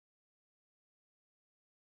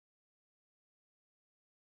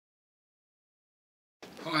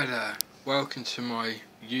Hi there, welcome to my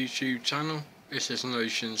YouTube channel. This is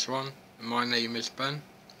Notions One and my name is Ben.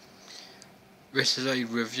 This is a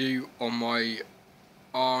review on my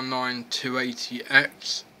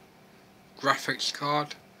R9-280X graphics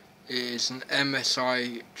card. It is an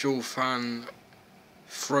MSI dual fan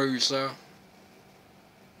Frozr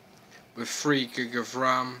with 3 GB of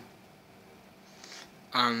RAM,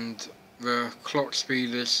 and the clock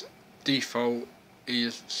speed is default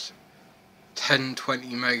is 1020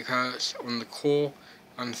 MHz on the core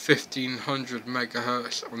and 1500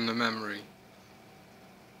 MHz on the memory.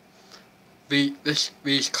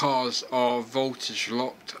 These cards are voltage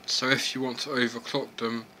locked, so if you want to overclock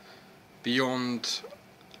them beyond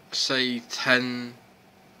say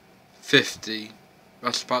 1050,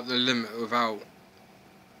 that's about the limit without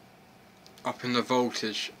upping the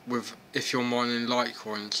voltage if you're mining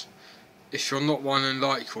Litecoins. If you're not mining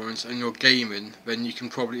Litecoins and you're gaming, then you can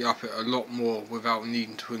probably up it a lot more without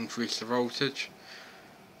needing to increase the voltage.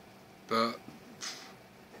 But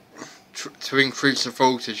to increase the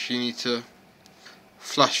voltage you need to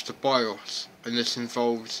flash the BIOS, and this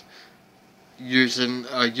involves using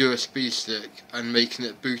a USB stick and making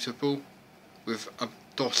it bootable with a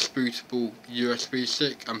DOS bootable USB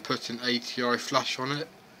stick and putting ATI flash on it,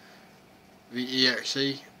 the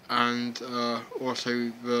EXE, and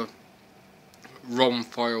also the ROM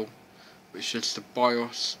file, which is the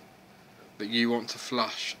BIOS that you want to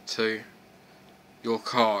flash to your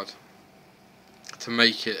card to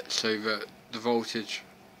make it so that the voltage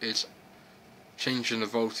is changing the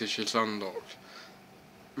voltage is unlocked.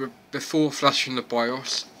 Before flashing the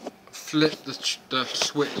BIOS, flip the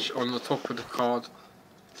switch on the top of the card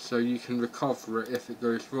so you can recover it if it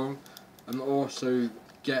goes wrong, and also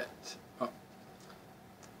get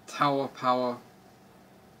Tower Power,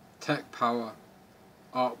 Tech Power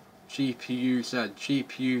up GPU-Z.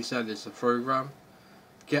 GPU-Z is the program.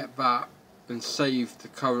 Get that and save the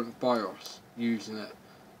current BIOS using it.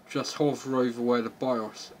 Just hover over where the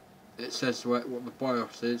BIOS, it says what the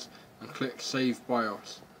BIOS is, and click Save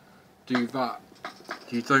BIOS. Do that.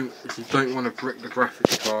 If you don't want to brick the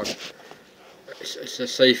graphics card, it's the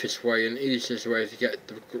safest way and easiest way to get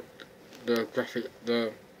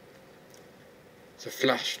to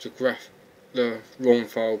flash the ROM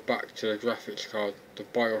file back to the graphics card, the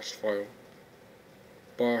BIOS file,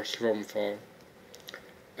 BIOS ROM file.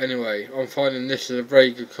 Anyway, I'm finding this is a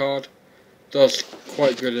very good card. Does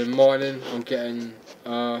quite good in mining. I'm getting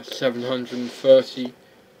 730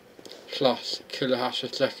 plus kilohash a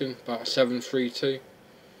second, about 732,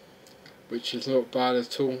 which is not bad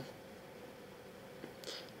at all.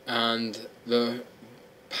 And the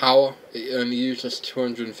power, it only uses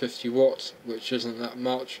 250 watts, which isn't that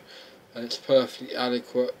much, and it's perfectly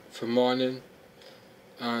adequate for mining,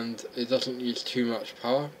 and it doesn't use too much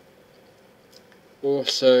power.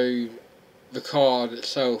 Also, the card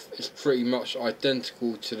itself is pretty much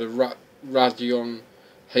identical to the Radeon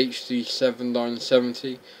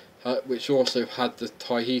HD7970, which also had the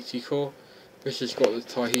Tahiti core. This has got the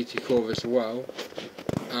Tahiti core as well,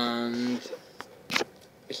 and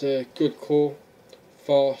it's a good core,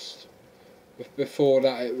 fast. Before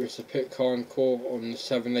that it was the Pitcairn core on the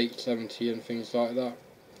 7870 and things like that.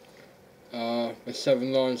 The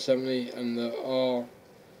 7970 and the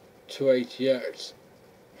R9-280X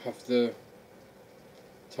have the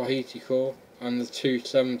Tahiti core, and the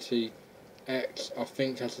 270X I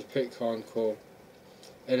think has the Pitcairn core.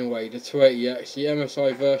 Anyway, the 280X, the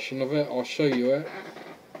MSI version of it, I'll show you it.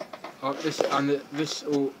 This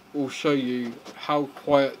will show you how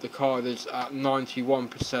quiet the card is at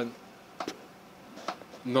 91%.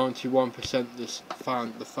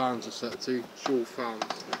 91% the fans are set to short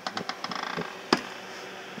fans.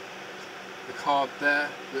 The card there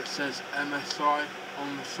that says MSI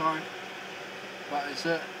on the side, that is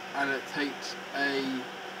it, and it takes a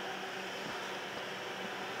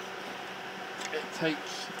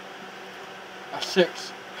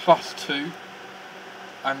 6+2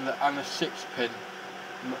 and a 6-pin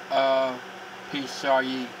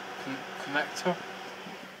PCI-E connector.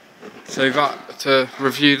 So that, to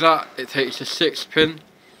review that, it takes a 6-pin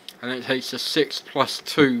and it takes a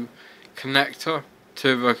 6+2 connector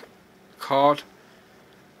to the card,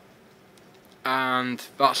 and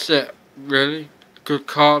that's it really. Good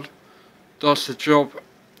card, does the job.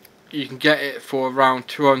 You can get it for around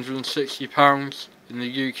 £260 in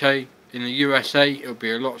the UK. In the USA it'll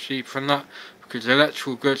be a lot cheaper than that, because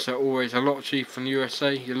electrical goods are always a lot cheaper in the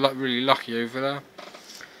USA. You're really lucky over there.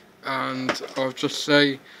 And I'll just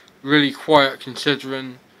say, really quiet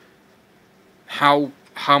considering how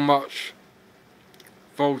much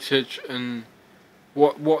voltage and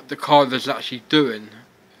what the card is actually doing.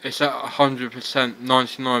 it's at 100%,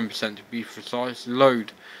 99% to be precise,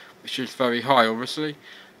 load, which is very high obviously,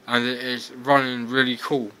 and it is running really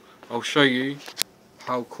cool. I'll show you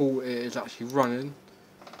how cool it is actually running.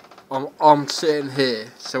 I'm sitting here,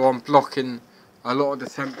 so I'm blocking a lot of the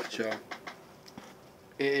temperature.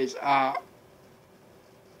 It is at,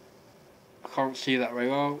 I can't see that very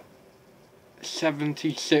well,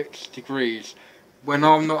 76 degrees. When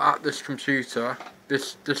I'm not at this computer,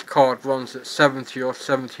 this card runs at 70 or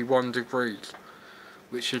 71 degrees,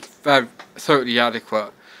 which is totally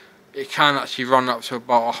adequate. It can actually run up to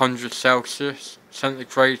about 100 Celsius,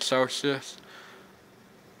 centigrade Celsius,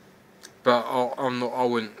 but I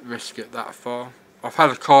wouldn't risk it that far. I've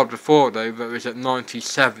had a card before though, but it was at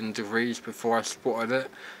 97 degrees before I spotted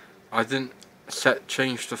it. I didn't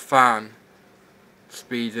change the fan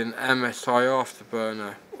speed in MSI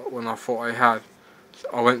afterburner when I thought I had. So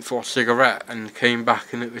I went for a cigarette and came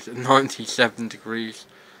back and it was at 97 degrees.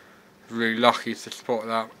 Really lucky to spot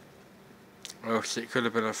that. Or else it could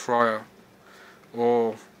have been a fryer,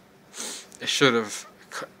 or it should have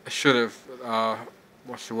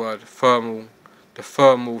what's the word, the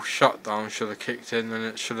thermal shutdown should have kicked in and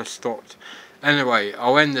it should have stopped. Anyway,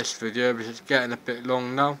 I'll end this video because it's getting a bit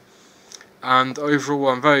long now, and overall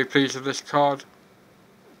I'm very pleased with this card.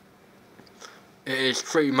 It is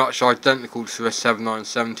pretty much identical to a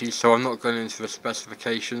 7970, so I'm not going into the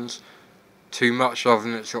specifications too much, other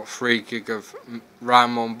than it's got 3 gig of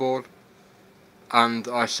RAM on board, and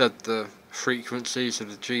I said the frequencies of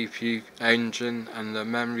the GPU engine and the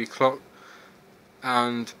memory clock,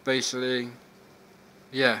 and basically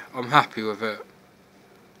yeah, I'm happy with it.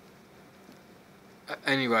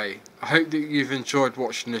 Anyway, I hope that you've enjoyed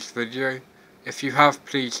watching this video. If you have,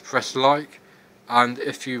 please press like, and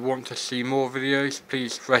if you want to see more videos,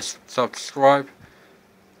 please press subscribe,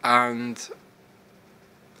 and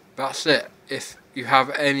that's it. If you have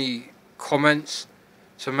any comments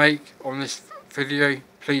to make on this video,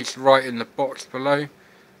 please write in the box below,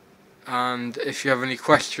 and if you have any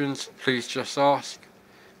questions, please just ask.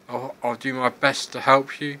 I'll do my best to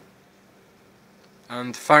help you,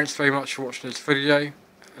 and thanks very much for watching this video,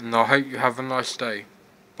 and I hope you have a nice day.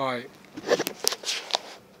 Bye.